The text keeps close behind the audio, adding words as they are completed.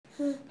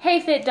Hey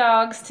Fit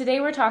Dogs,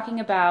 today we're talking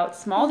about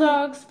small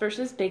dogs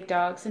versus big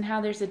dogs and how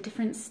there's a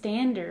different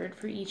standard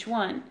for each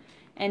one.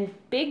 And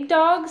big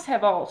dogs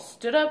have all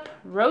stood up,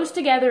 rose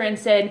together and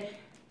said,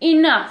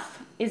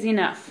 enough is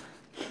enough.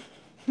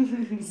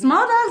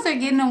 Small dogs are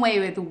getting away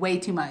with way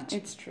too much.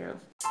 It's true.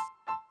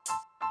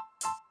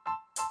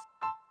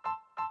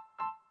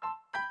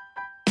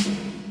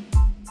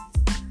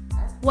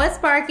 What's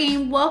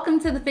barking? Welcome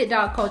to the Fit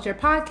Dog Culture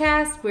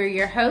Podcast. We're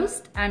your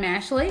host. I'm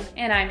Ashley.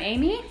 And I'm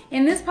Amy.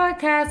 In this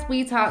podcast,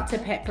 we talk to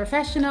pet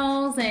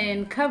professionals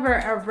and cover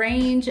a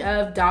range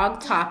of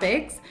dog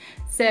topics.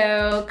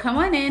 So come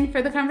on in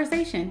for the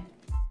conversation.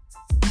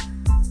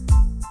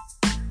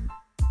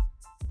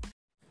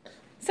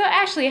 So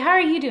Ashley, how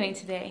are you doing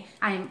today?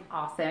 I'm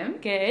awesome.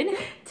 Good.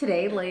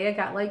 Today, Leia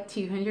got like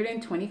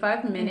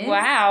 225 minutes.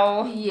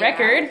 Wow. Yeah,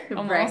 record.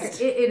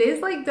 Almost. It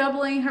is like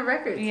doubling her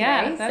record today.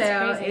 Yeah,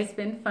 that's crazy. It's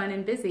been fun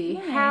and busy.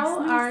 Nice, How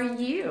nice. are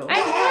you?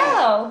 I'm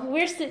well.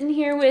 We're sitting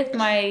here with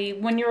my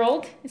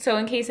 1-year-old. So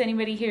in case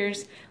anybody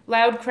hears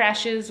loud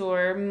crashes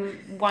or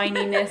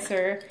whininess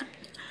or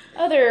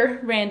other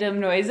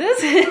random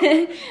noises,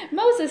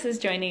 Moses is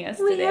joining us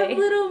We today. have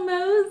little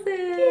Moses.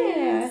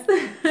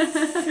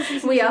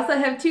 Yeah. We also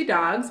have 2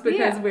 dogs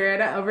because Yeah. we're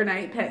at an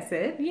overnight pet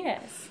sit.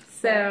 Yes.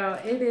 So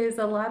it is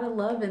a lot of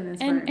love in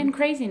this room. And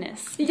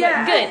craziness. But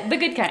Yeah. good. The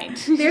good kind.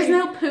 There's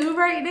no poo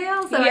right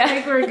now, so Yeah. I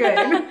think we're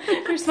good.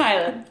 We're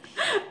smiling.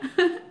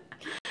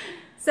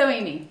 So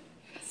Amy,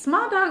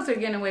 small dogs are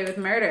getting away with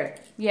murder.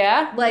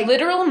 Yeah? Like-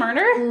 literal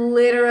murder?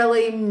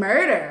 Literally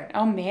murder.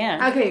 Oh,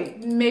 man. Okay,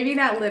 maybe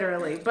not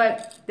literally,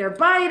 but they're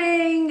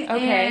biting.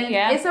 Okay, and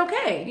yeah. it's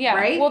okay. Yeah.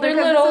 Right? Well, they're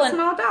because little it's a and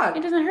small dog.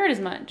 It doesn't hurt as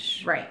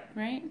much. Right.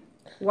 Right?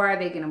 Why are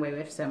they getting away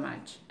with so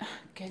much?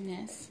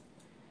 Goodness.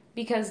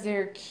 Because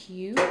they're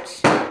cute.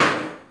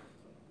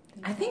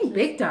 I think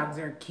big dogs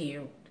are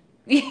cute.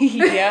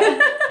 Yeah.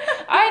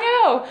 I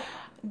know.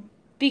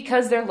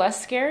 Because they're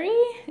less scary?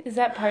 Is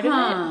that part of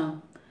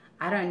it?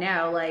 I don't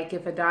know. Like,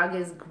 if a dog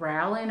is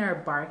growling or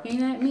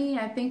barking at me,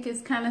 I think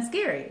it's kind of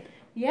scary.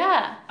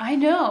 Yeah, I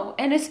know.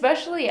 And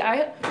especially,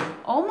 I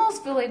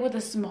almost feel like with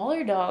a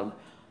smaller dog,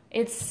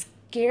 it's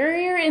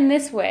scarier in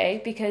this way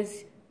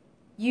because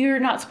you're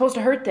not supposed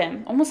to hurt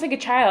them. Almost like a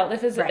child.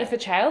 Right. If a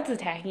child's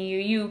attacking you,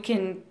 you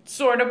can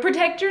sort of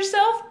protect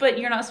yourself, but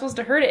you're not supposed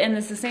to hurt it. And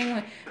it's the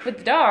same with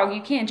the dog.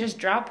 You can't just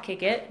drop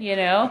kick it, you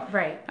know?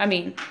 Right. I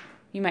mean,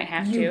 you might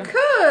have You to.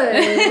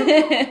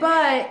 could,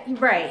 but,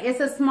 right, it's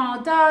a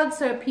small dog,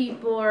 so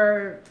people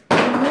are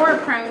more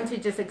prone to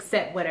just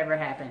accept whatever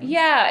happens.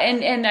 Yeah,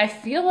 and I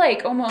feel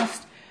like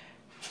almost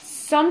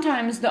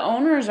sometimes the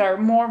owners are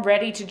more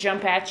ready to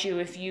jump at you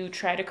if you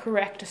try to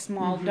correct a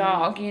small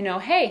dog. You know,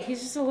 hey,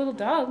 he's just a little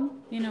dog.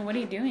 You know, what are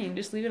you doing?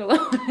 Just leave it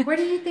alone. Where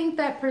do you think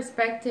that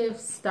perspective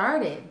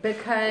started?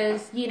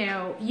 Because, you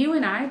know, you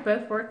and I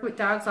both work with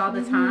dogs all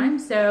the time.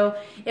 So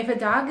if a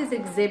dog is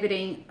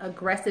exhibiting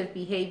aggressive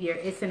behavior,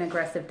 it's an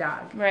aggressive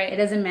dog. Right. It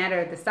doesn't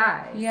matter the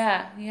size.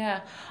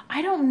 Yeah.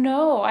 I don't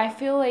know. I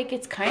feel like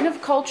it's kind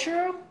of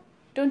cultural,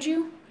 don't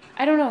you?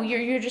 I don't know.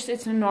 You're just,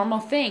 it's a normal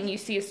thing. You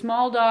see a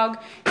small dog,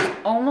 it's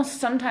almost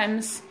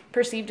sometimes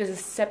perceived as a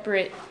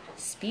separate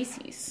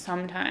species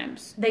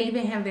sometimes. They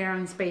even have their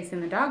own space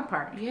in the dog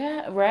park.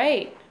 Yeah,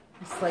 right.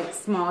 It's like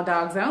small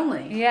dogs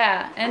only.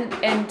 Yeah,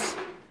 and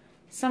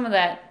some of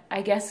that,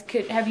 I guess,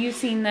 have you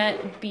seen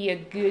that be a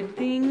good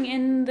thing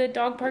in the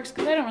dog parks?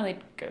 Because I don't really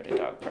go to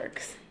dog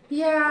parks.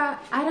 Yeah,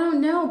 I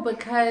don't know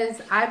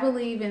because I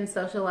believe in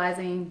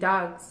socializing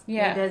dogs.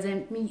 Yeah. It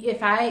doesn't,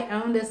 if I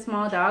owned a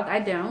small dog,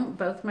 I don't.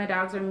 Both my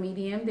dogs are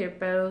medium. They're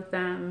both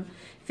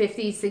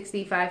 50,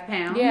 65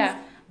 pounds. Yeah.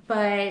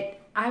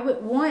 But I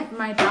would want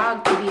my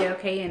dog to be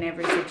okay in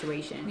every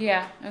situation.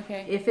 Yeah,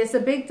 okay. If it's a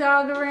big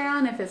dog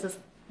around, if it's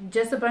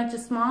just a bunch of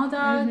small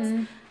dogs,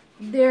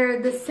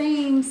 they're the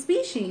same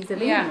species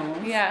of Yeah,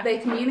 animals. yeah. They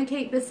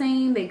communicate the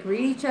same. They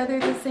greet each other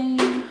the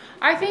same.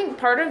 I think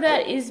part of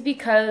that is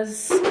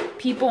because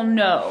people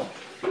know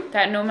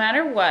that no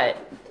matter what,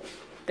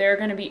 there are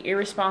going to be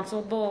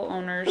irresponsible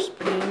owners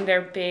bringing their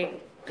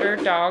bigger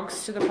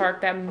dogs to the park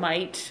that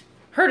might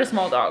hurt a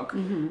small dog.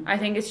 I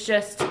think it's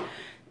just,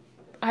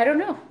 I don't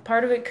know.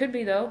 Part of it could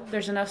be, though,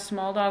 there's enough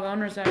small dog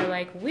owners that are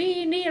like,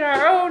 we need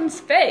our own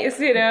space,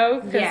 you know?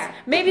 'Cause Yeah.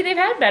 maybe they've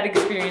had bad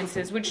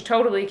experiences, which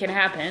totally can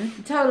happen.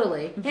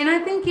 Totally. And I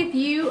think if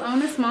you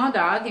own a small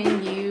dog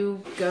and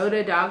you go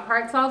to dog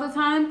parks all the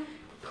time,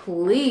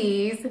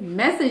 please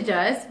message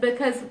us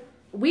because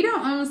we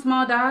don't own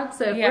small dogs.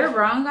 So if Yeah. we're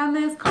wrong on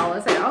this, call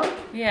us out.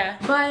 Yeah.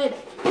 But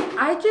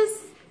I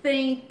just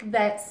think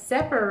that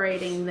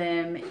separating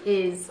them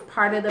is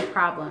part of the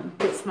problem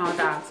with small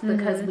dogs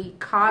because we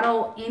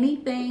coddle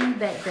anything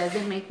that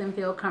doesn't make them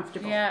feel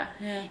comfortable. Yeah.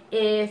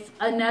 If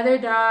another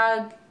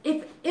dog,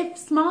 if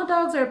small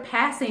dogs are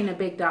passing a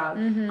big dog,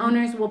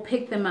 owners will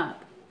pick them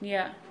up.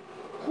 Yeah.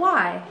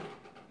 Why?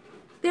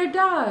 They're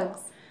dogs.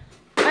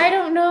 I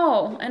don't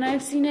know, and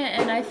I've seen it,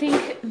 and I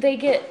think they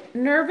get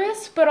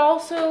nervous, but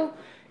also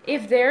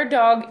if their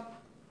dog,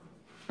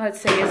 let's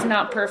say, is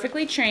not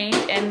perfectly trained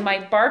and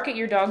might bark at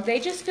your dog, they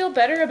just feel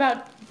better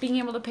about being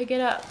able to pick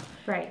it up.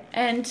 Right.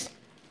 And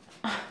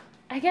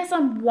I guess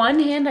on one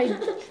hand,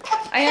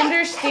 I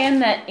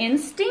understand that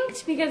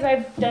instinct because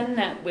I've done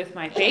that with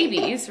my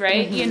babies,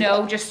 right? You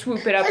know, just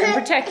swoop it up and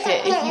protect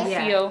it if you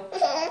feel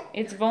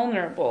it's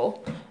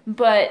vulnerable.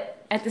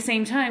 But at the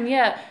same time,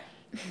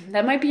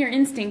 that might be your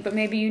instinct, but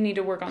maybe you need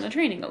to work on the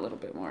training a little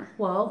bit more.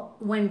 Well,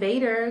 when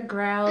Vader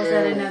growls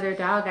at another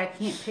dog, I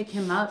can't pick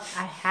him up.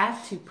 I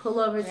have to pull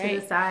over to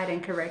the side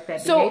and correct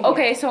that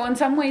behavior. So in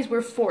some ways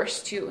we're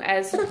forced to,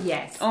 as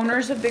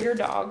owners of bigger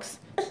dogs,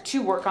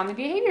 to work on the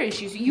behavior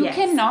issues. You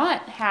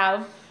cannot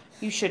have,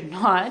 you should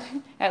not,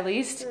 at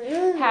least,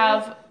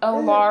 have a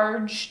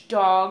large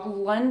dog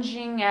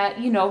lunging at,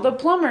 the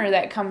plumber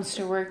that comes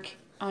to work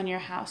on your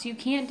house. You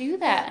can't do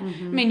that. I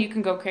mean, you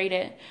can go crate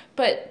it,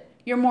 but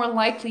you're more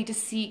likely to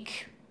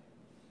seek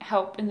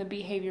help in the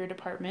behavior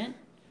department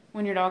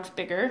when your dog's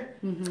bigger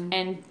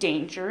and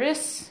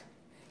dangerous,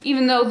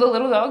 even though the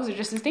little dogs are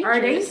just as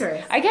dangerous.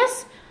 I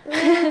guess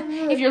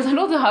if your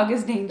little dog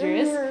is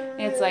dangerous,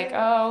 it's like,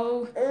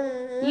 oh,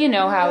 you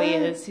know how he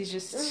is. He's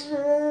just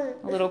a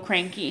little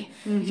cranky.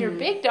 If your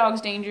big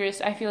dog's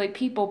dangerous, I feel like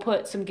people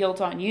put some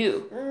guilt on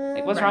you.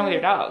 Like, what's wrong with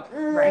your dog?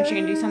 Aren't you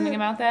going to do something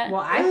about that?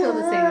 Well, I feel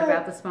the same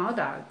about the small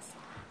dogs.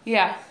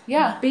 Yeah.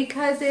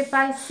 Because if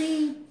I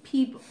see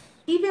people,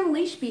 even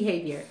leash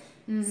behavior,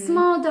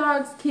 small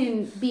dogs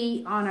can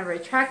be on a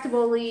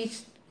retractable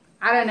leash.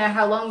 I don't know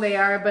how long they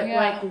are, but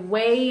like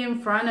way in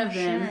front of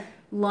them,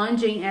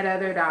 lunging at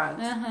other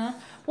dogs.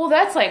 Well,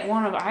 that's like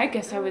one of, I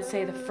guess I would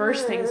say the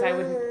first things I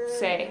would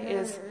say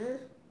is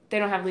they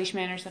don't have leash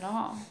manners at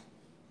all.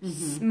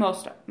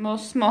 Most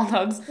small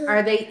dogs.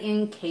 Are they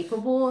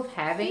incapable of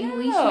having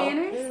leash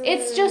manners?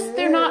 It's just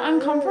they're not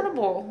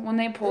uncomfortable. When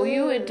they pull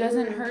you, it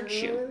doesn't hurt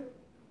you.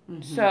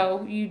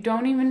 So you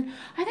don't even,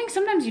 I think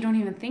sometimes you don't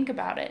even think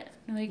about it.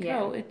 You're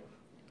like,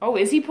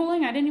 is he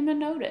pulling? I didn't even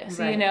notice,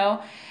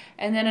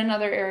 And then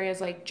another area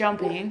is like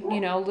jumping.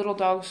 Little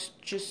dogs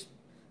just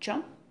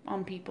jump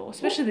on people,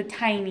 especially the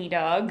tiny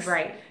dogs.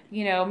 Right.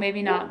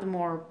 Maybe not the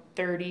more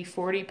 30,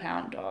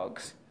 40-pound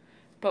dogs.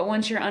 But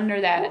once you're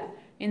under that,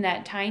 in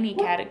that tiny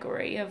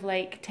category of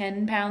like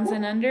 10 pounds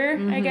and under,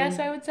 I guess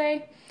I would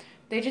say,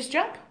 they just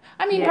jump.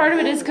 I mean, part of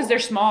it is because they're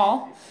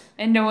small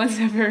and no one's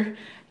ever,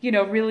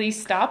 really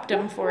stopped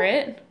them for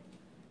it.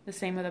 The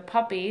same with a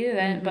puppy.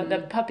 But the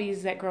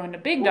puppies that grow into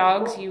big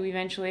dogs, you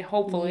eventually,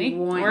 hopefully,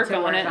 work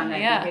on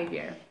that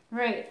behavior.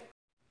 Right.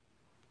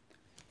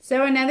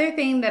 So another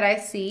thing that I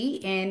see,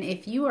 and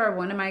if you are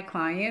one of my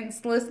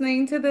clients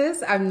listening to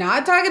this, I'm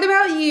not talking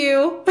about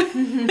you.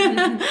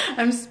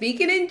 I'm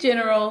speaking in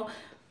general.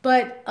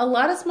 But a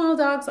lot of small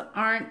dogs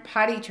aren't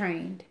potty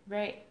trained.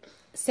 Right.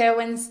 So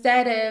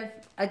instead of,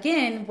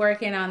 again,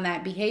 working on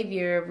that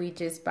behavior, we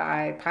just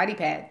buy potty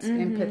pads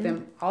and put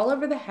them all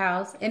over the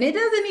house. And it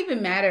doesn't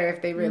even matter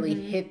if they really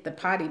hit the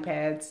potty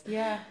pads.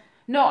 Yeah.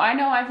 No, I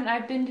know.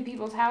 I've been to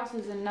people's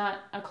houses and not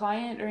a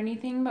client or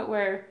anything, but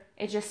where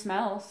it just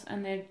smells.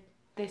 And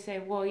they say,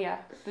 well,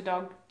 the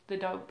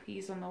dog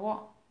pees on the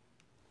wall.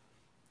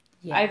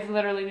 Yeah. I've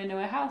literally been to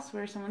a house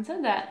where someone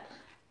said that.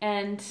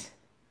 And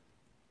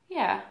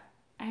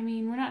I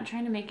mean, we're not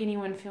trying to make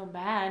anyone feel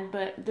bad,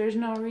 but there's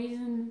no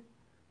reason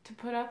to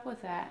put up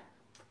with that.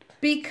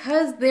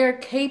 Because they're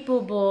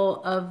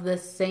capable of the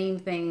same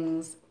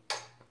things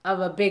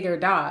of a bigger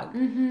dog.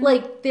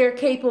 Like, they're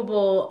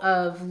capable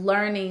of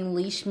learning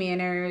leash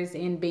manners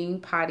and being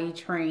potty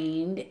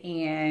trained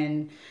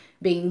and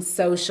being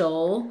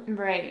social.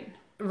 Right.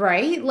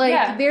 Right?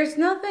 Like, there's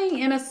nothing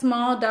in a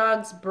small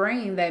dog's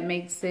brain that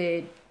makes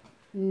it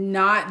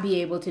not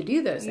be able to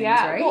do those things,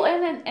 right? Well,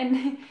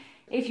 and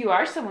if you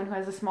are someone who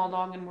has a small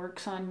dog and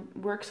works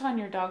on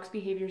your dog's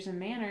behaviors and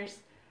manners,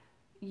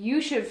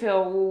 you should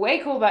feel way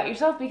cool about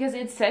yourself because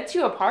it sets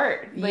you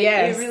apart. Like,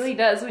 it really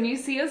does. When you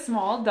see a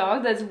small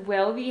dog that's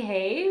well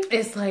behaved,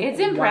 it's like, it's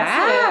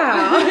impressive.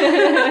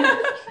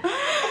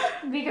 Wow.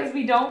 Because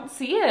we don't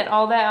see it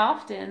all that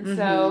often.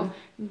 So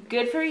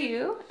good for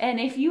you. And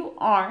if you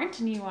aren't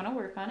and you want to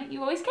work on it,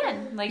 you always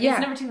can. Like, it's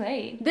never too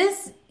late.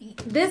 This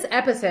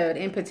episode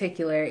in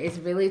particular is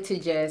really to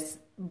just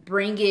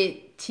bring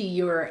it to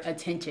your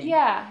attention.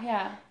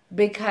 Yeah.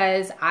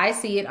 Because I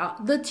see it all.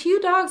 The 2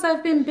 dogs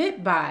I've been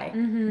bit by,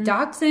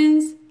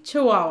 Dachshunds,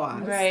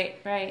 Chihuahuas.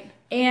 Right.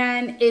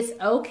 And it's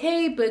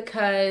okay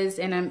because,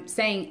 and I'm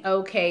saying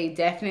okay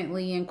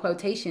definitely in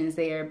quotations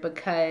there,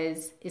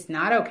 because it's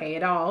not okay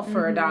at all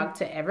for a dog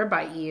to ever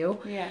bite you.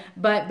 Yeah.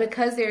 But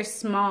because they're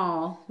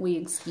small, we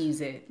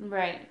excuse it.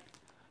 Right.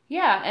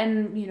 Yeah,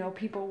 and,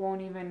 people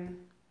won't even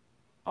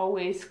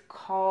always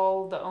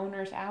call the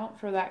owners out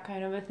for that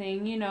kind of a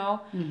thing, You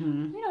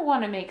don't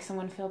want to make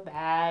someone feel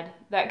bad,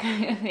 that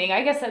kind of thing.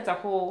 I guess that's a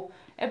whole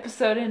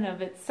episode in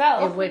of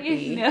itself. It would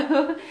be.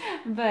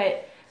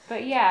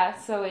 But yeah,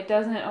 so it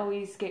doesn't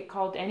always get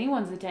called to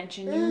anyone's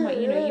attention.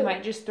 You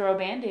might just throw a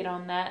Band-Aid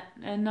on that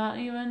and not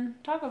even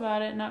talk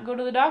about it, not go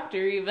to the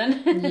doctor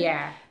even.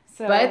 Yeah.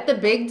 So, But the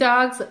big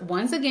dogs,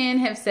 once again,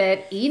 have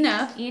said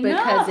enough.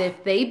 Because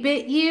if they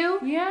bit you,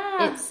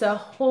 it's a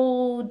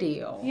whole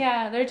deal.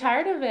 Yeah, they're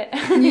tired of it.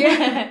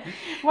 Yeah.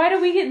 Why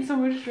do we get in so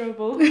much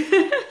trouble?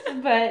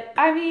 But,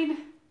 I mean,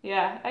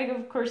 yeah,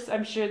 of course,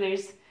 I'm sure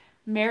there's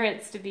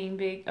merits to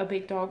being a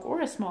big dog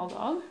or a small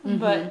dog. Mm-hmm.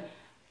 But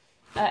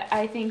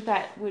I think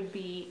that would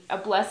be a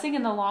blessing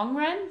in the long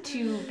run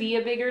to be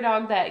a bigger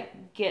dog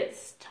that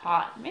gets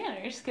taught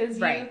manners. Because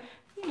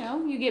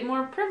you get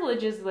more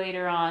privileges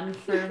later on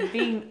from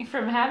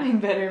having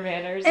better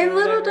manners. And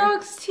little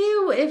dogs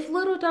too. If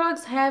little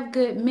dogs have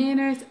good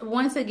manners,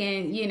 once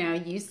again,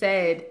 you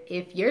said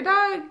if your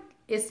dog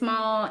is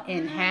small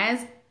and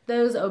has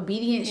those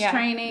obedience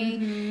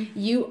training,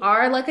 you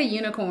are like a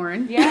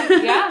unicorn.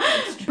 Yeah,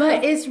 it's true.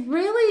 But it's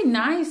really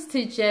nice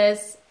to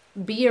just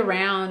be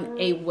around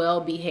a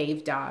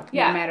well-behaved dog,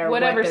 no matter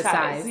whatever what the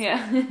size.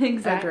 Yeah,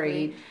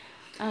 exactly.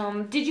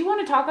 Agreed. Did you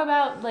want to talk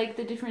about like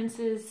the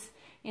differences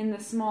in the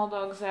small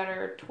dogs that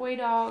are toy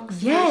dogs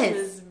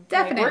versus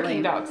definitely. Like,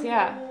 working dogs?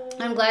 Yeah.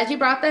 I'm glad you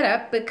brought that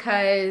up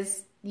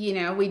because,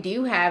 we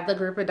do have the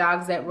group of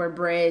dogs that were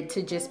bred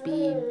to just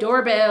be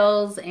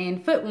doorbells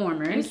and foot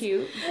warmers.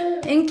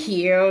 And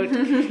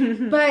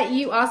cute. But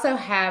you also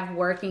have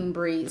working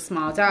breed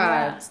small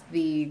dogs,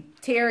 the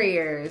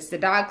terriers, the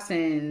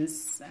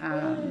dachshunds.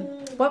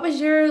 What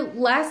was your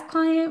last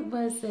client?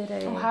 Was it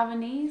a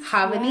Havanese?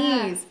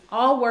 Havanese.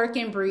 All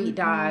working breed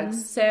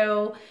dogs.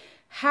 So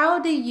how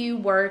do you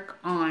work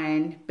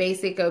on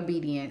basic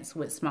obedience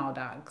with small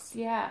dogs?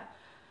 Yeah.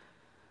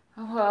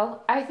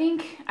 Well,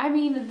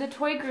 the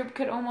toy group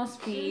could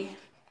almost be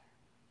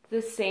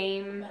the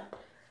same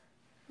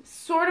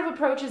sort of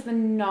approach as the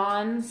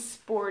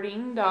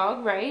non-sporting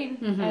dog,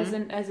 right?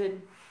 Mm-hmm. As a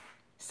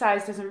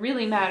size doesn't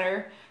really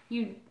matter.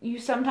 You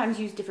sometimes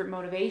use different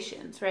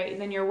motivations, right?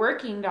 And then your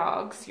working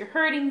dogs, your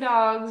herding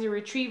dogs, your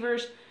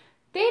retrievers,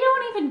 they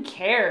don't even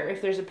care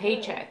if there's a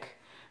paycheck.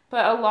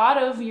 But a lot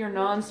of your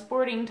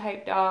non-sporting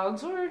type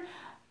dogs or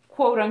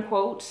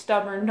quote-unquote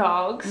stubborn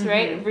dogs,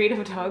 right? A breed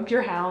of dog,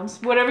 your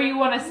hounds, whatever you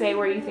want to say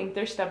where you think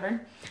they're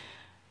stubborn,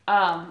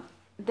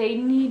 they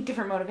need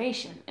different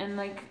motivation. And,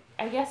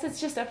 I guess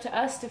it's just up to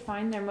us to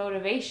find their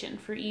motivation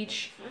for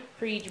each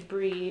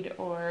breed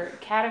or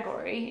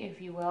category,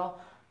 if you will.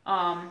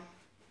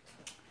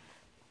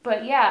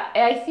 But, yeah,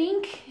 I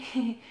think,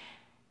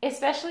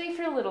 especially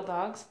for little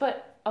dogs,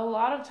 but a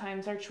lot of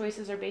times our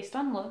choices are based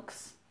on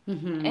looks.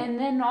 Mm-hmm. And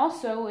then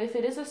also, if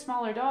it is a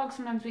smaller dog,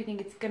 sometimes we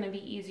think it's going to be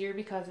easier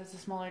because it's a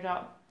smaller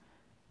dog.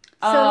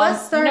 So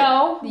let's start.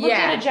 No, look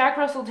at a Jack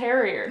Russell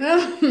Terrier.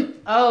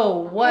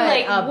 Oh,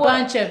 what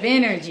bunch of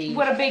energy.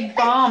 What a big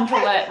bomb to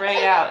let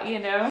right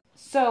out,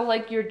 So,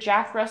 your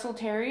Jack Russell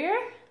Terrier.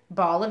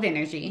 Ball of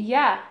energy.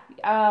 Yeah.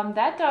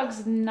 That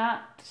dog's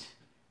not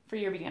for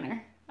your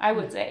beginner, I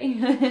would say.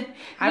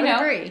 I would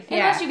agree.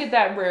 Unless you get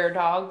that rare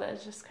dog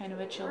that's just kind of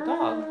a chill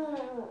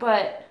dog.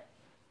 But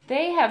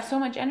they have so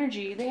much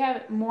energy. They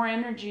have more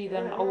energy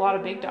than a lot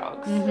of big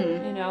dogs,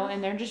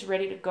 and they're just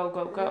ready to go,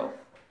 go, go.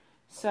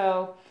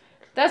 So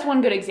that's one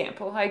good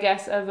example, I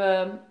guess, of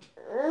a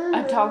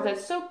dog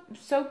that's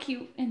so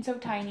cute and so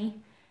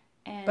tiny.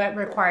 But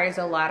requires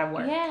a lot of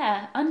work.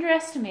 Yeah,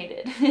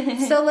 underestimated.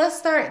 So let's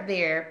start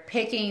there,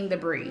 picking the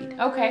breed.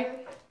 Okay.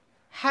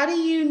 How do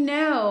you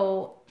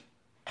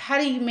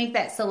make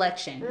that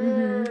selection?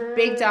 Mm-hmm.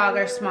 Big dog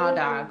or small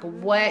dog?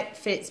 What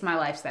fits my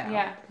lifestyle?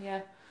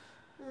 Yeah.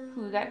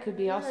 Ooh, that could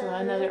be also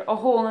a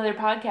whole other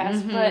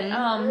podcast. Mm-hmm.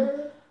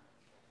 But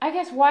I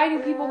guess why do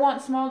people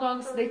want small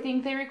dogs? They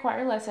think they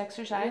require less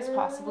exercise,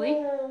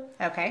 possibly.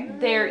 Okay.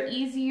 They're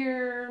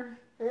easier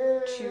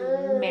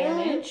to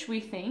manage, we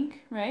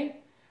think, right?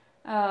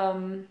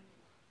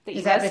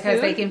 Is that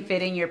because they can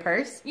fit in your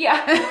purse?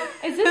 Yeah.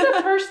 Is this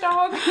a purse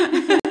dog?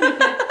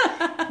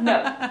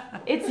 No,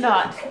 it's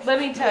not. Let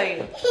me tell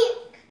you.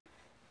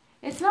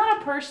 It's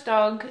not a purse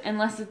dog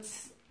unless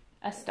it's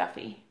a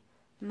stuffy.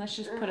 And let's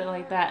just put it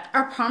like that.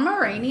 Are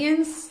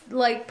Pomeranians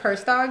like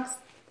purse dogs?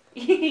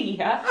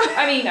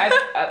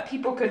 Yeah.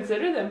 People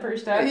consider them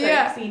purse dogs.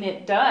 Yeah. I've seen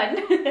it done.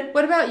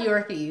 What about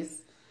Yorkies?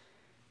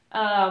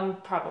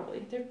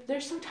 Probably.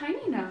 They're so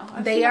tiny now.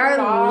 They are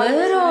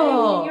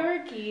little.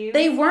 Yorkies.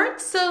 They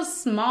weren't so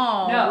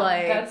small. No,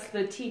 that's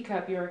the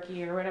teacup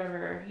Yorkie or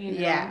whatever.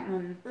 Yeah.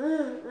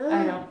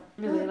 I don't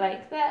really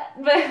like that,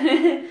 but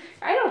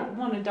I don't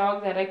want a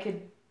dog that I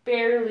could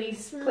barely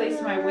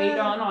place my weight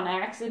on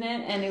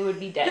accident and it would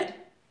be dead.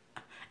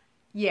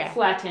 Yeah.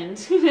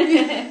 Flattened.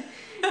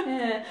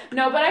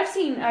 No, but I've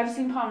seen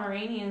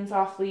Pomeranians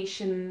off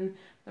leash in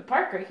the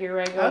park right here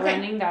where I go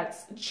running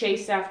that's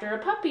chased after a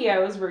puppy I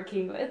was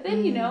working with.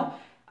 And,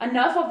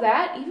 enough of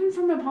that, even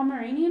from a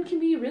Pomeranian, can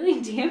be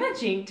really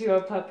damaging to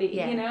a puppy,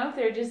 if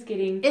they're just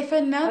getting If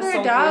another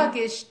assaulted. dog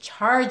is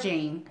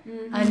charging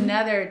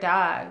another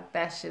dog,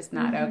 that's just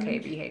not okay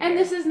behavior. And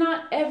this is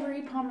not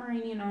every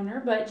Pomeranian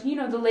owner, but,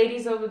 the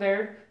ladies over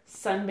there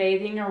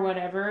sunbathing or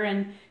whatever,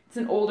 and it's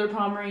an older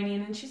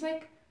Pomeranian, and she's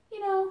like,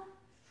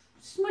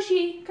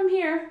 smushy, come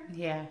here.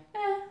 Yeah.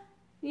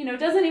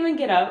 doesn't even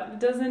get up,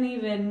 doesn't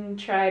even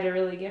try to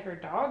really get her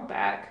dog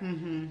back.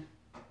 Mm-hmm.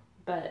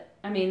 But,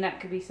 I mean, that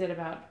could be said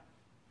about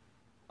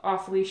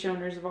off-leash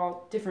owners of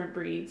all different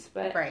breeds.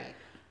 But, Right.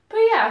 But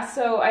yeah,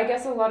 so I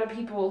guess a lot of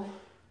people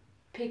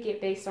pick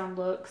it based on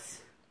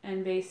looks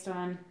and based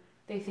on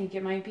they think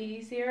it might be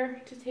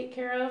easier to take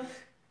care of.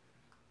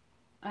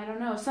 I don't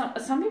know.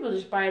 Some people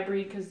just buy a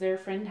breed because their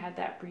friend had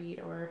that breed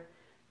or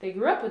they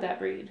grew up with that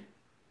breed.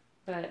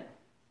 But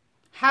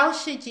how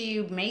should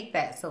you make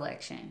that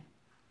selection?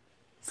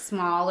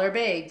 Small or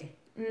big?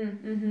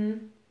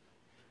 Mm-hmm.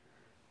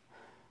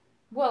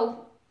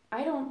 Well,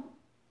 I don't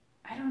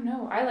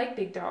know. I like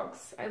big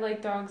dogs. I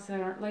like dogs that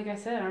aren't, like I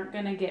said, aren't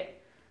gonna get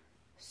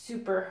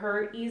super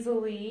hurt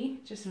easily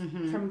just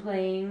from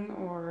playing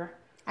or.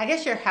 I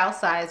guess your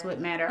house size would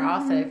matter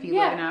also if you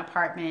live in an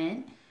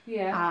apartment.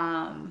 Yeah.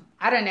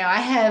 I don't know. I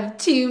have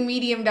 2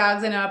 medium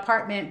dogs in an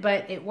apartment,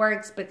 but it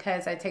works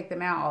because I take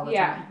them out all the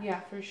time.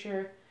 Yeah, for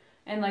sure.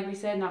 And like we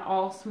said, not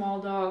all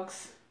small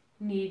dogs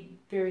need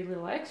very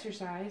little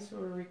exercise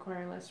or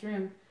require less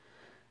room.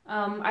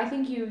 I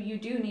think you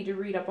do need to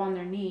read up on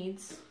their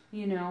needs.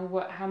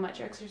 How much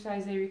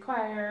exercise they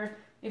require,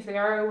 if they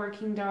are a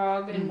working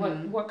dog, and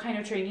what kind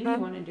of training you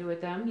want to do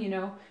with them.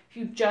 If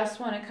you just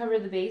want to cover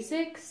the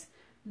basics,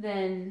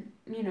 then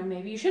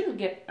maybe you shouldn't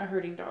get a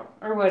herding dog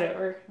or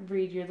whatever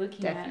breed you're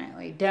looking at.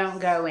 Definitely don't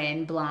go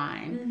in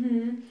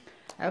blind.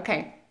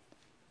 Okay,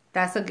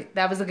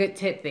 that was a good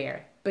tip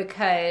there,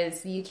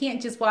 because you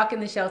can't just walk in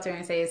the shelter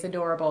and say it's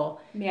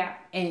adorable. Yeah.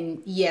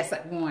 And yes,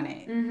 I want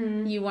it.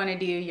 You want to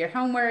do your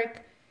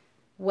homework.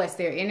 What's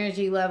their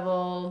energy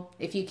level?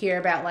 If you care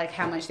about like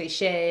how much they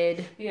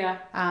shed. Yeah.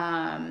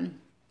 Can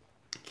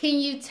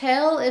you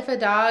tell if a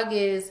dog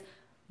is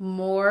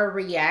more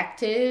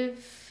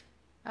reactive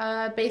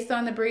based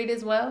on the breed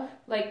as well?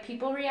 Like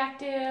people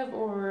reactive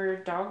or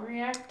dog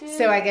reactive?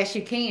 So I guess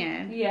you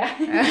can. Yeah.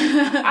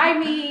 I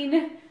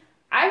mean,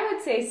 I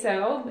would say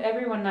so.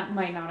 Everyone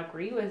might not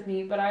agree with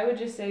me, but I would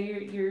just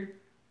say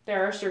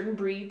there are certain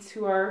breeds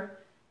who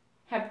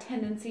have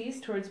tendencies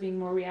towards being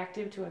more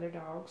reactive to other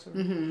dogs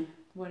or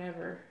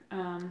whatever.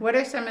 What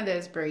are some of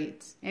those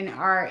breeds? And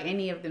are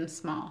any of them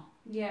small?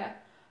 Yeah.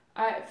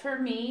 For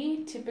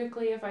me,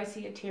 typically if I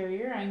see a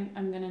terrier,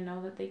 I'm going to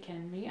know that they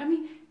can be. I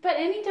mean, but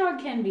any dog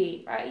can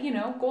be.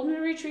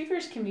 Golden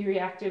retrievers can be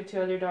reactive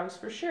to other dogs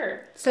for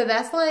sure. So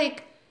that's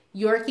like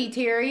Yorkie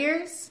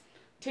terriers?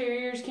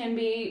 Terriers can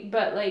be,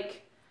 but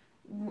like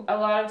a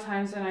lot of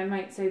times, and I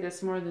might say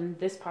this more than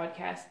this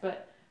podcast,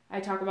 but I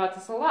talk about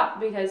this a lot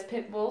because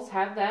pit bulls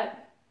have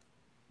that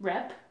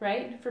rep,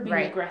 right? For being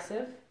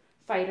aggressive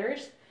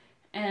fighters.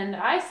 And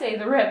I say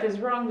the rep is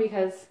wrong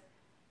because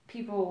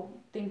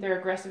people think they're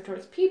aggressive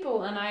towards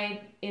people, and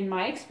in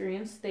my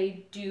experience,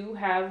 they do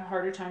have a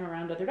harder time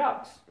around other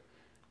dogs.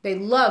 They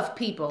love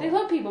people. They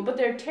love people, but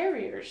they're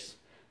terriers.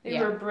 They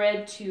were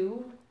bred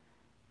to,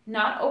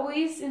 not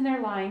always in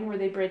their line were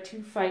they bred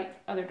to fight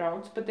other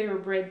dogs, but they were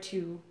bred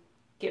to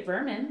get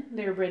vermin.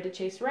 They were bred to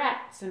chase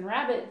rats and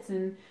rabbits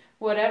and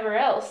whatever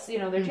else.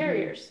 They're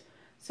terriers.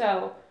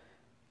 So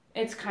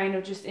it's kind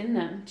of just in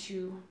them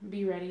to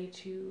be ready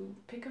to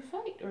pick a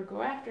fight or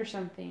go after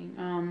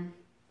something.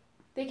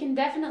 They can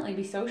definitely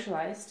be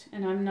socialized,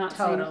 and I'm not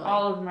saying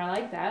all of them are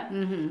like that,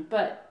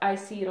 but I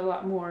see it a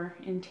lot more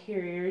in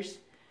terriers.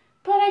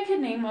 But I could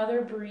name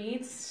other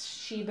breeds,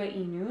 Shiba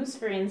Inus,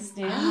 for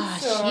instance.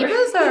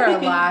 Shibas are a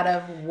lot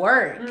of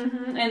work.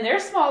 And they're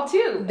small,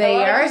 too.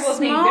 They are small.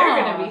 Think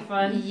they're going to be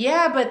fun.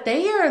 Yeah, but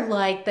they are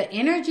like the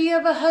energy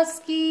of a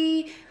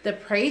husky, the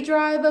prey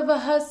drive of a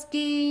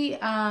husky.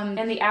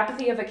 And the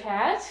apathy of a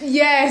cat.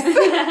 Yes.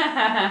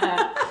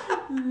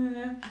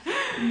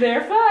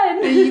 They're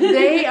fun.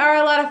 They are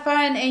a lot of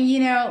fun.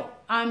 And,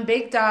 on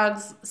Big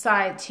Dog's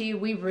side, too,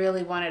 we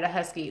really wanted a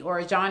husky.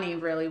 Or Johnny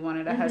really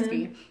wanted a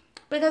husky.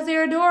 Because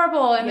they're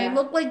adorable and they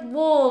look like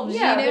wolves.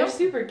 Yeah, they're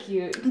super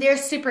cute. They're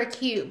super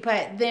cute.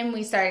 But then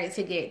we started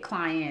to get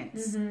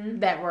clients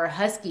that were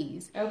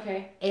huskies.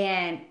 Okay.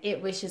 And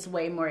it was just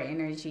way more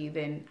energy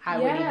than I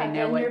would even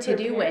know what to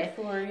do with.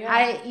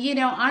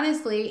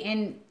 Honestly,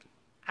 and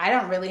I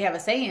don't really have a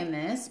say in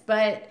this,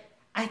 but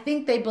I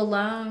think they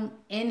belong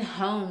in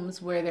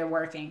homes where they're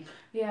working.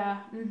 Yeah.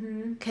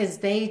 Because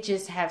they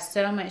just have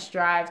so much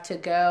drive to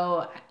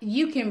go.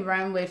 You can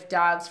run with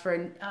dogs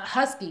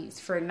huskies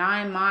for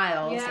 9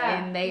 miles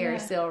and they are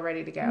still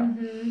ready to go.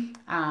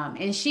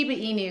 And Shiba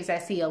Inus, I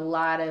see a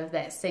lot of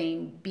that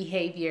same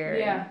behavior.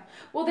 Yeah.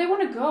 Well, they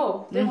want to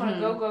go. They want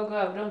to go,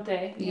 don't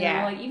they? You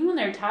know, like even when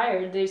they're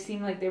tired, they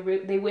seem like they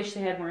wish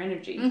they had more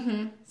energy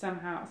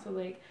somehow. So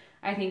like,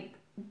 I think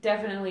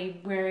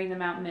definitely wearing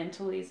them out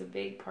mentally is a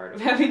big part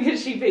of having a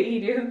Shiba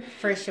Inu.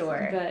 For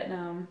sure. But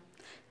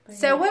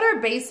so what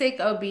are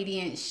basic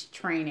obedience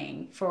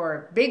training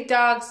for big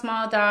dog,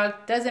 small dog?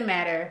 Doesn't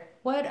matter.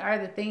 What are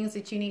the things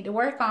that you need to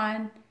work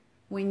on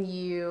when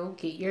you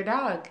get your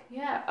dog?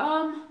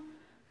 Yeah.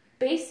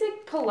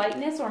 Basic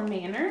politeness or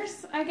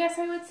manners, I guess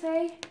I would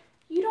say.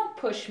 You don't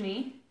push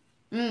me.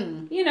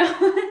 You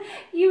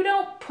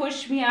don't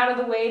push me out of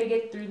the way to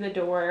get through the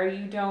door.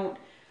 You don't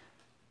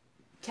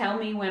tell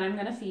me when I'm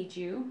going to feed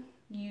you.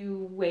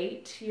 You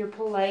wait. You're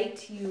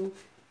polite. You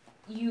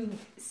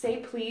say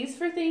please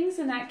for things,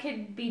 and that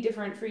could be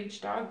different for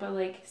each dog, but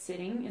like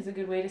sitting is a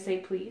good way to say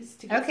please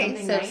to get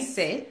something nice. Okay, so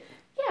sit.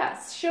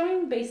 Yes,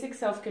 showing basic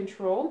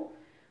self-control,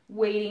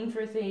 waiting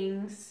for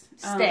things.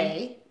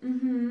 Stay.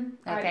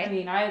 Okay. I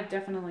mean, I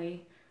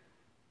definitely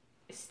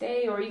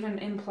stay, or even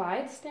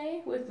implied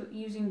stay, with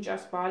using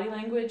just body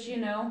language,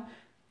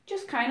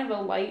 just kind of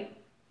a light,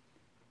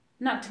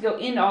 not to go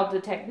into all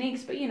the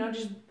techniques, but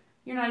just,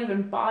 you're not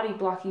even body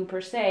blocking per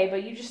se,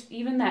 but you just,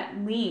 even that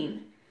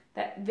lean,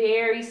 that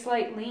very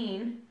slight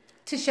lean.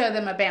 To show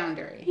them a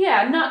boundary.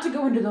 Yeah, not to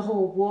go into the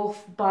whole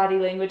wolf body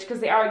language, because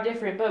they are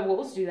different, but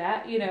wolves do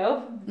that,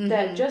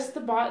 that just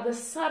the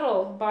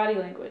subtle body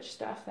language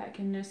stuff that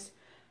can just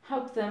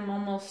help them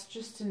almost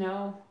just to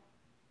know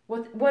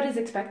what is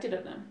expected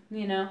of them,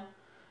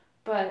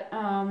 But,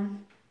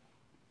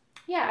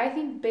 yeah, I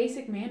think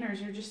basic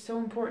manners are just so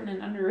important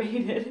and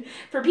underrated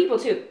for people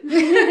too.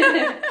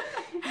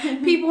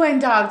 People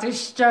and dogs are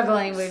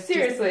struggling with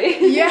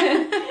seriously.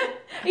 Yeah.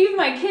 Even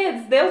my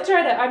kids, I'm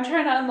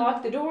trying to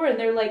unlock the door and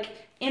they're like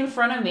in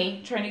front of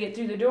me trying to get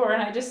through the door,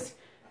 and I just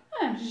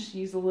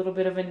use a little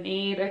bit of a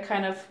need. I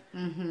kind of, I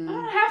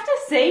don't have to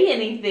say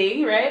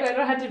anything, right? I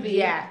don't have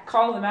to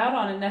call them out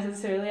on it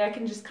necessarily. I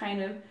can just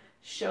kind of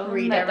show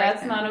them that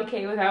that's not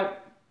okay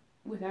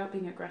without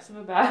being aggressive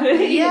about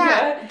it.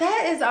 Yeah,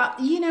 that is,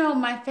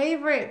 my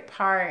favorite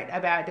part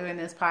about doing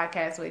this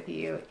podcast with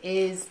you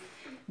is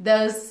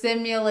those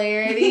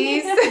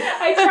similarities.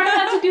 I try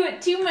not to do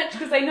it too much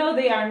because I know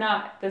they are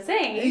not the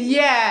same.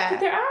 Yeah. But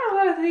there are a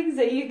lot of things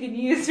that you can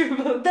use for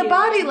both. The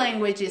body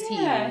language is huge.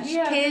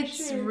 Yeah,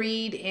 kids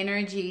read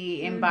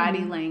energy and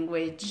body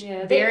language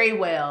very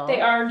well.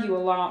 They argue a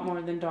lot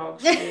more than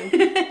dogs do.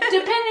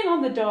 Depending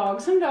on the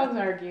dog. Some dogs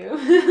argue.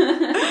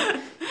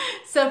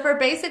 So for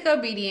basic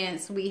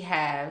obedience, we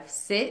have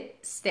sit,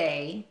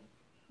 stay.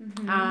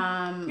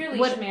 Your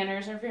leash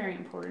manners are very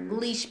important.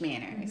 Leash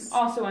manners.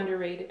 Also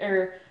underrated,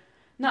 or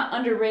not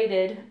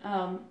underrated,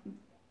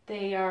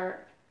 they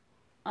are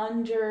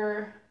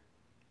underused?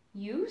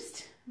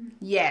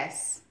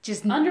 Yes.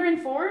 Just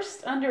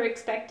under-enforced,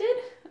 under-expected.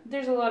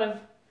 There's a lot of,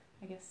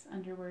 I guess,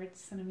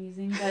 underwords that I'm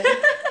using,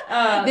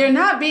 but... they're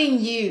not being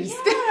used.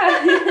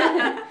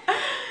 Yeah.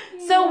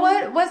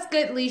 So what's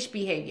good leash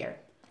behavior?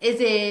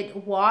 Is it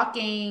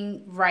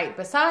walking right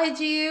beside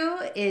you?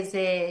 Is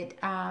it...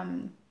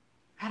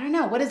 I don't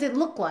know. What does it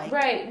look like?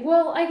 Right.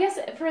 Well, I guess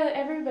for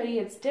everybody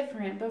it's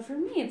different, but for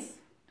me it's,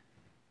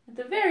 at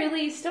the very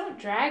least, don't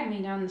drag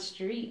me down the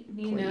street,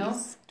 you know?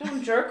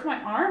 Don't jerk my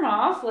arm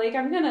off. Like,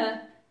 I'm going to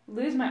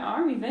lose my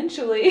arm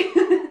eventually.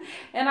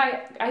 And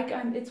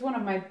it's one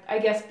of my, I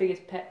guess,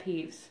 biggest pet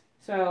peeves.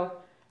 So...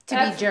 To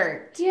be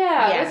jerked.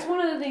 Yeah, that's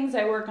one of the things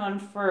I work on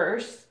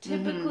first.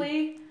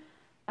 Typically,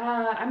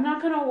 I'm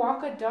not going to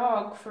walk a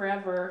dog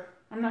forever.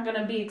 I'm not going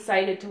to be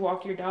excited to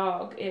walk your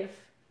dog if...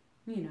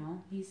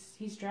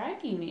 he's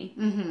dragging me.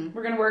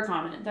 We're going to work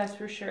on it. That's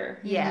for sure.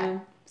 Yeah.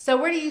 So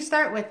where do you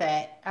start with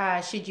it?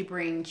 Should you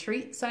bring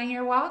treats on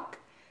your walk?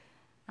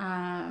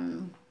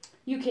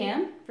 You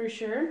can, for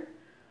sure.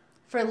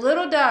 For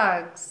little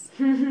dogs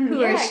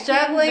who are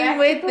struggling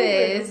with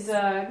this,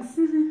 dogs.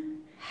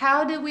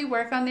 How do we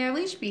work on their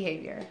leash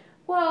behavior?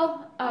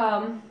 Well,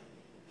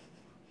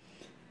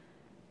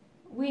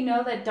 we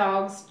know that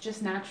dogs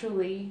just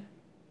naturally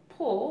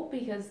pull,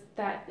 because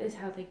that is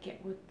how they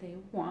get what they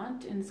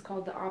want, and it's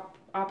called the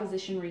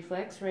opposition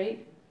reflex,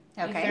 right?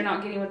 Okay. If they're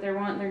not getting what they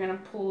want, they're going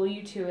to pull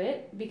you to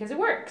it because it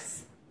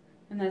works,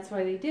 and that's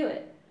why they do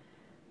it.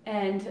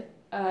 And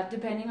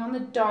depending on the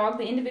dog,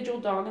 the individual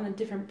dog and the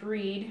different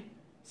breed,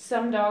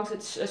 some dogs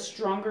it's a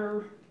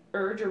stronger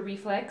urge or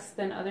reflex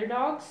than other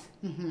dogs.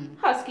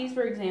 Huskies,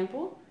 for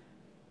example.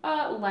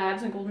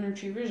 Labs and golden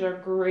retrievers are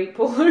great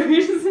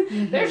pullers.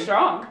 They're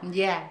strong.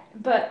 Yeah.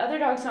 But other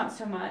dogs not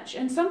so much.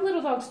 And some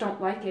little dogs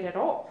don't like it at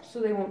all, so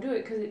they won't do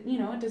it because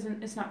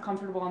it's not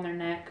comfortable on their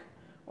neck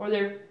or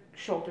their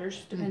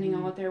shoulders, depending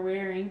on what they're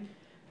wearing.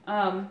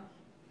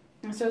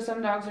 So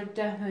some dogs are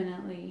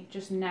definitely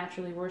just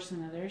naturally worse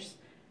than others.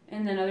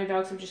 And then other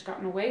dogs have just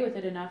gotten away with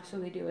it enough, so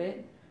they do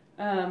it.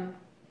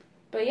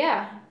 But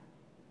yeah,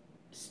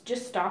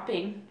 just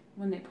stopping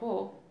when they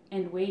pull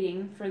and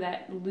waiting for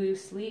that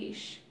loose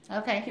leash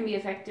can be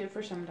effective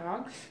for some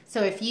dogs.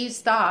 So if you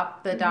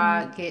stop, the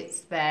dog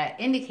gets that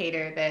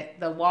indicator that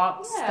the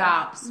walk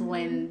stops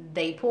when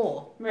they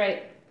pull.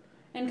 Right.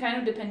 And kind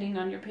of depending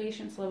on your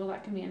patience level,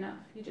 that can be enough.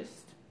 You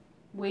just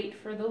wait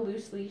for the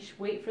loose leash,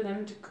 wait for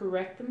them to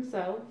correct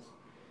themselves,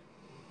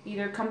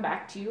 either come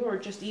back to you or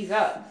just ease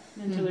up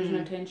until there's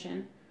no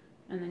tension,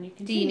 and then you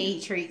can. Do you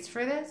need treats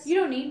for this? You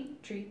don't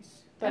need treats.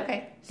 But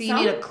do you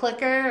need a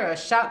clicker or a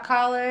shock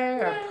collar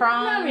or a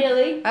prong? Not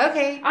really.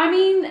 Okay. I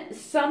mean,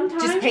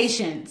 sometimes... Just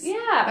patience.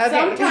 Yeah. Okay.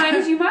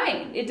 Sometimes you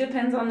might. It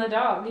depends on the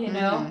dog,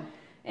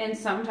 And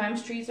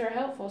sometimes treats are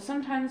helpful.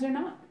 Sometimes they're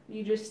not.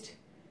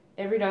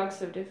 Every dog's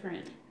so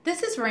different.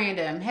 This is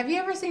random. Have you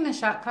ever seen a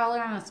shock collar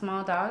on a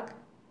small dog?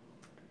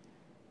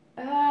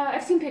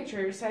 I've seen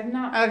pictures. I've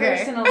not Okay.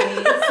 personally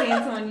seen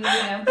someone using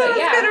them, but That's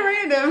yeah. kind of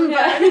random.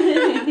 Yeah.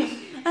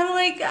 But I'm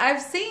like,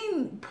 I've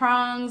seen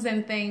prongs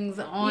and things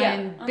on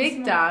On big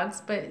small-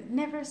 dogs, but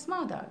never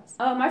small dogs.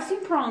 I've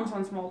seen prongs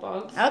on small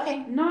dogs.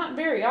 Okay. Not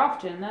very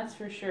often, that's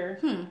for sure.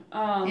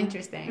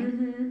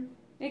 Interesting.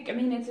 I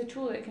mean, it's a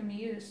tool that can be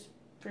used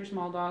for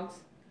small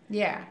dogs.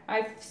 Yeah.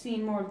 I've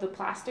seen more of the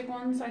plastic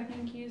ones, I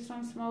think, used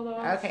on small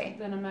dogs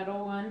than a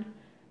metal one.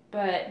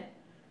 But,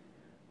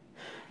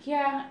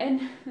 yeah,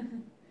 and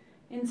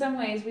in some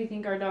ways we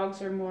think our dogs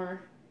are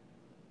more,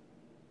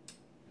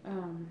 we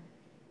can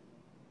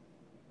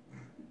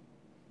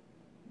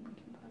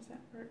pause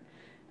that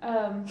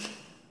part,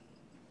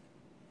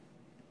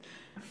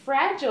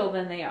 fragile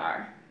than they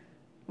are.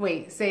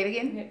 Wait, say it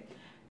again. Okay.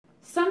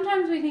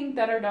 Sometimes we think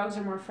that our dogs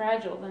are more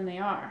fragile than they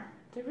are.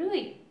 They're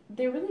really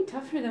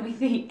tougher than we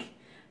think.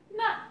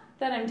 Not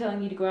that I'm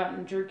telling you to go out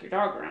and jerk your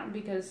dog around,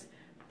 because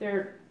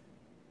their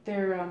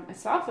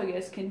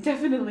esophagus can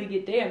definitely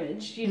get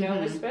damaged,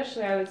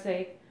 especially, I would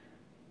say,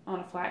 on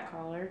a flat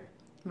collar.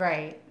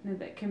 Right.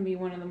 That can be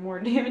one of the more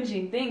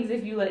damaging things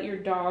if you let your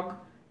dog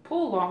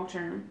pull long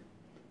term.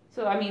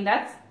 So, I mean,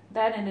 that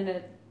in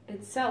and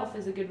itself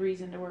is a good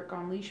reason to work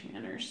on leash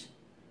manners,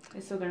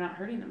 is so they're not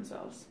hurting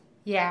themselves.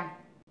 Yeah.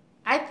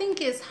 I think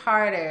it's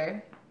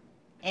harder,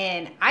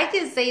 and I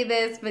can say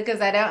this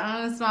because I don't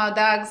own a small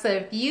dog, so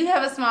if you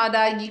have a small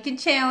dog, you can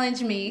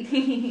challenge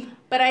me.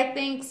 But I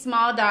think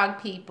small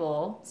dog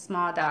people,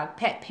 small dog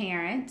pet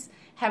parents,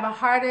 have a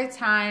harder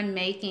time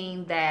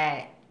making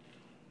that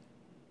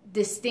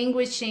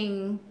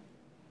distinguishing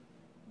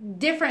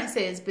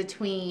differences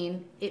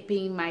between it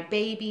being my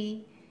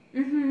baby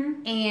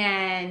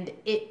and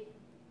it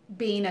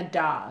being a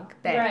dog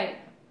that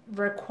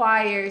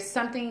requires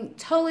something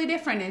totally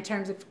different in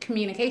terms of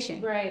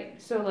communication.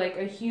 Right. So like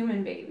a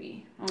human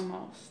baby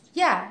almost.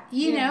 Yeah.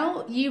 You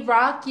know, you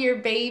rock your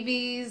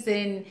babies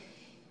and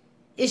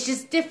it's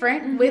just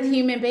different with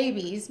human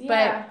babies. Yeah.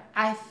 But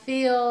I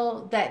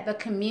feel that the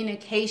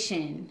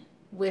communication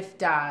with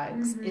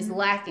dogs is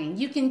lacking.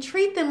 You can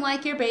treat them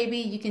like your baby.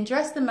 You can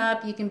dress them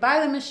up. You can buy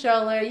them a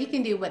stroller. You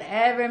can do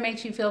whatever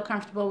makes you feel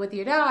comfortable with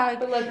your dog.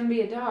 But let them be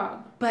a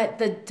dog. But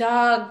the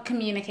dog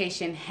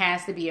communication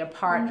has to be a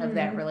part of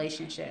that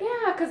relationship.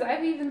 Yeah, because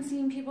I've even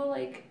seen people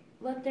like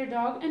let their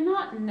dog, and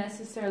not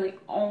necessarily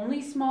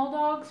only small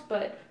dogs,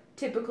 but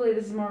typically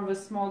this is more of a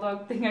small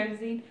dog thing I've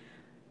seen,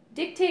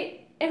 dictate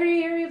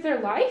every area of their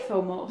life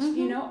almost,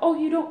 Oh,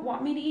 you don't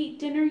want me to eat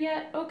dinner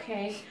yet?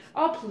 Okay,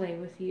 I'll play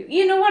with you.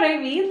 You know what I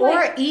mean? Like,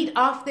 or eat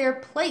off their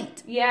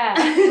plate.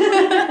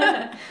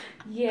 Yeah.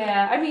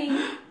 Yeah, I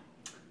mean,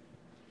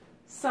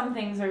 some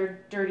things are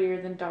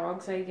dirtier than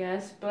dogs, I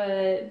guess,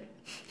 but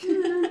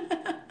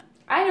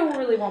I don't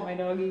really want my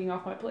dog eating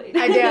off my plate.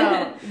 I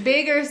don't.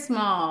 Big or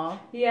small.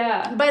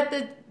 Yeah. But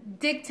the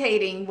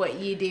dictating what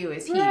you do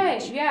is huge.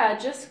 Right, yeah,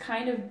 just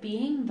kind of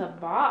being the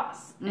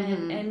boss.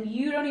 And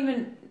you don't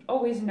even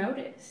always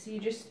notice. You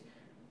just,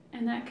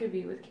 and that could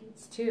be with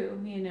kids too,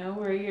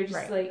 where you're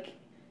just like,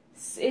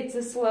 it's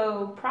a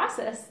slow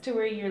process to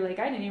where you're like,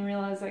 I didn't even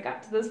realize I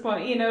got to this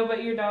point,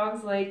 but your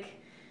dog's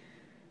like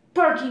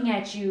barking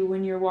at you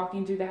when you're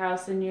walking through the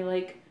house and you're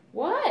like,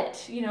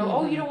 what?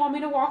 Oh, you don't want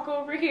me to walk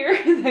over here?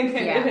 That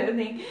kind of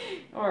thing.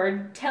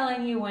 Or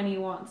telling you when he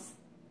wants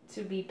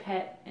to be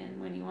pet and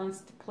when he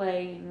wants to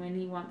play and when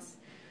he wants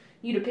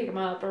you to pick him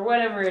up or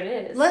whatever it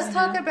is. Let's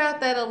talk about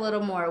that a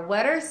little more.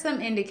 What are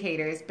some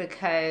indicators,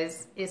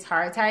 because it's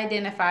hard to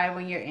identify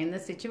when you're in the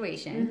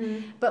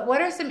situation, but what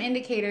are some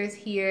indicators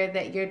here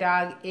that your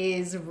dog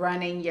is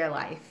running your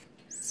life?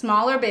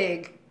 Small or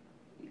big?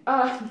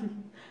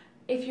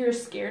 If you're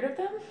scared of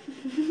them,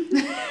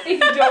 if you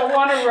don't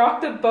want to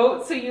rock the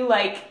boat, so you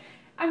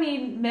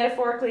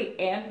metaphorically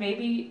and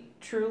maybe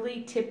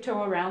truly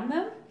tiptoe around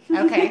them.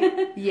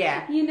 Okay.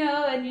 Yeah.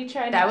 And you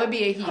try to... That would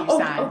be a huge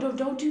sign. Oh,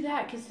 don't do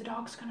that because the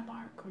dog's going to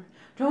bark. Or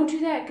don't do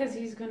that because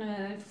he's going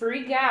to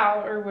freak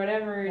out or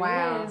whatever it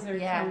is. Or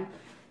come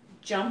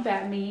jump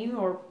at me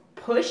or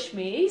push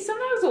me.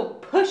 Sometimes he'll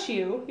push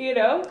you,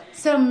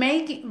 So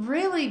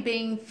really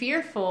being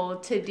fearful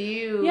to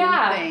do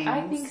things.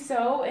 I think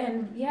so.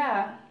 And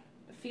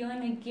feeling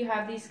like you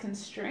have these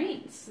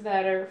constraints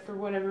that are for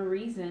whatever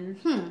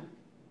reason.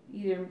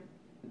 Either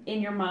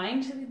in your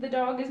mind the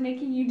dog is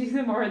making you do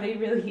them or they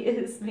really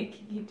is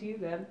making you do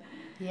them.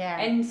 Yeah.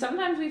 And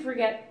sometimes we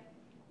forget,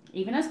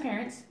 even as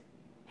parents,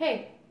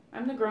 hey,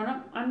 I'm the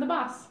grown-up, I'm the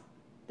boss.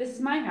 This is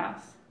my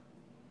house.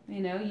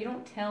 You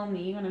don't tell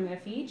me when I'm going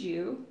to feed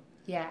you.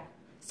 Yeah.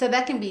 So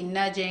that can be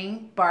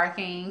nudging,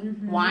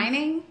 barking,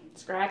 whining,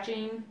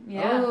 scratching,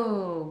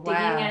 digging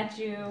at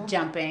you,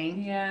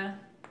 jumping. Yeah.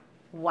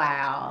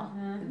 Wow.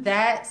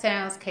 That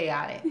sounds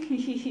chaotic.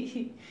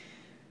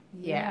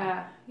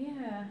 Yeah.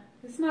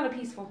 It's not a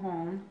peaceful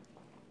home.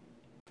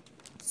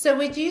 So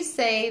would you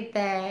say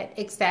that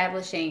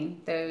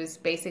establishing those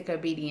basic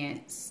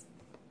obedience,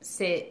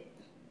 sit,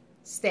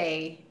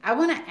 stay. I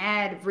want to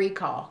add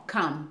recall,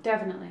 come.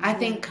 Definitely. I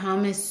think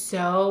come is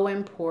so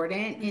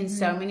important in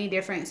so many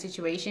different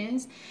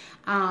situations,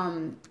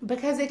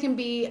 because it can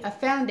be a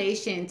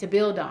foundation to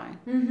build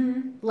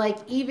on. Like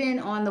even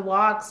on the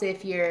walks,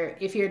 if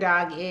your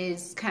dog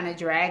is kind of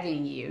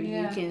dragging you,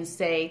 you can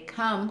say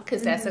come,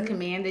 because that's a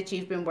command that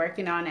you've been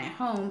working on at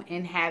home,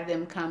 and have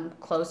them come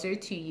closer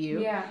to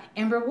you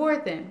and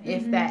reward them.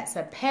 If that's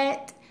a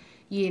pet,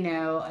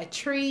 a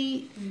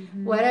treat,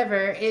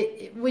 whatever.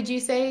 Would you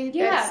say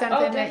that's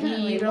something that you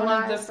utilize?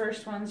 One of the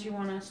first ones you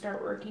want to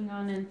start working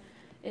on, and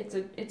it's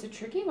a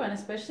tricky one,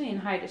 especially in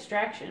high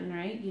distraction,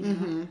 right?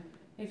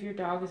 If your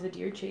dog is a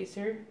deer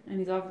chaser and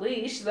he's off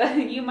leash,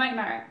 you might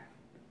not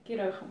get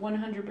a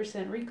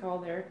 100% recall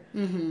there.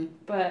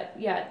 But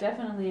yeah,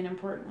 definitely an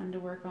important one to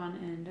work on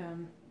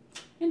and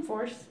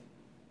enforce.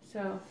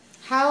 So,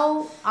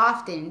 how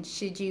often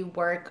should you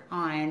work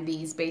on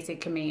these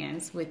basic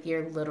commands with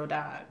your little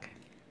dog?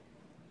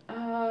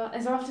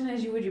 As often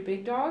as you would your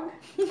big dog.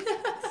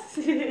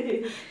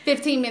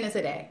 15 minutes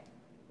a day.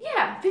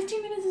 Yeah,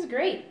 15 minutes is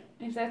great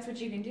if that's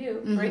what you can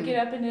do. Break it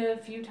up into a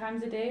few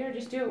times a day, or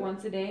just do it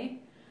once a day.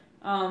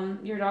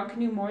 Your dog can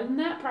do more than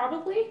that,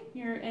 probably.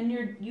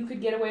 You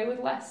could get away with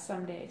less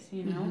some days.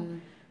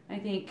 I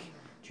think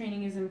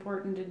training is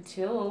important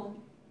until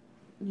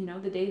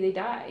the day they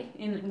die.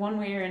 In one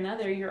way or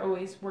another, you're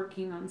always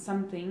working on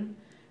something.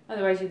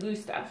 Otherwise, you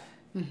lose stuff.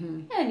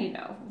 And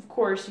of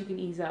course, you can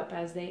ease up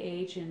as they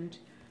age and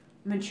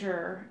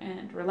mature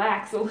and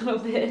relax a little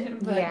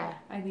bit. But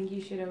I think you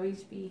should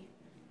always be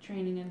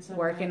training in some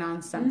working way.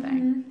 On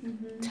something.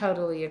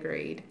 Totally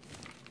agreed.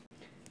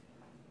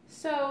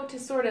 So to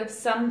sort of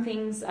sum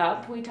things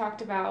up, we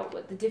talked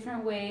about the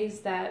different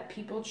ways that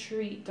people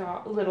treat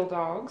little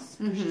dogs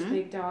versus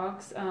big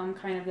dogs,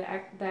 kind of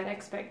that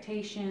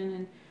expectation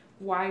and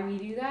why we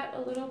do that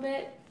a little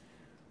bit.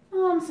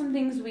 Some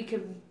things we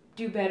could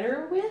do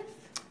better with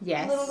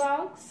little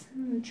dogs,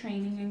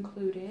 training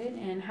included,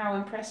 and how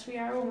impressed we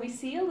are when we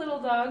see a little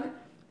dog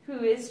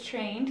who is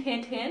trained,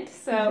 hint, hint.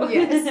 So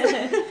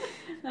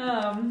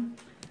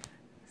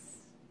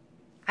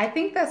I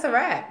think that's a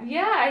wrap.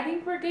 Yeah, I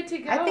think we're good to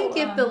go. I think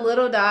if the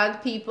little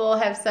dog people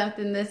have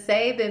something to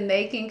say, then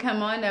they can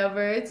come on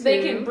over to...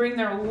 They can bring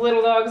their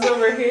little dogs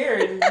over here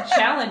and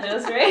challenge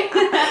us, right?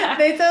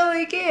 They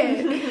totally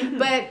can.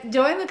 But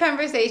join the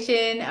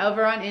conversation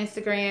over on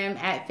Instagram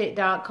at Fit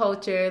Dog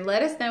Culture.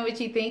 Let us know what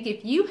you think.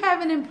 If you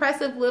have an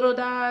impressive little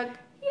dog,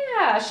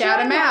 shout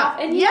them out.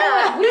 And we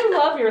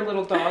love your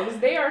little dogs.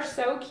 They are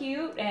so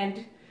cute,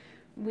 and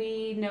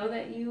we know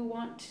that you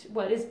want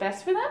what is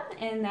best for them,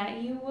 and that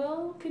you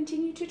will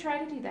continue to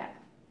try to do that.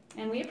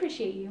 And we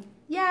appreciate you.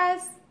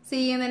 Yes.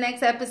 See you in the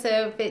next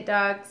episode, Fit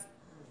Dogs.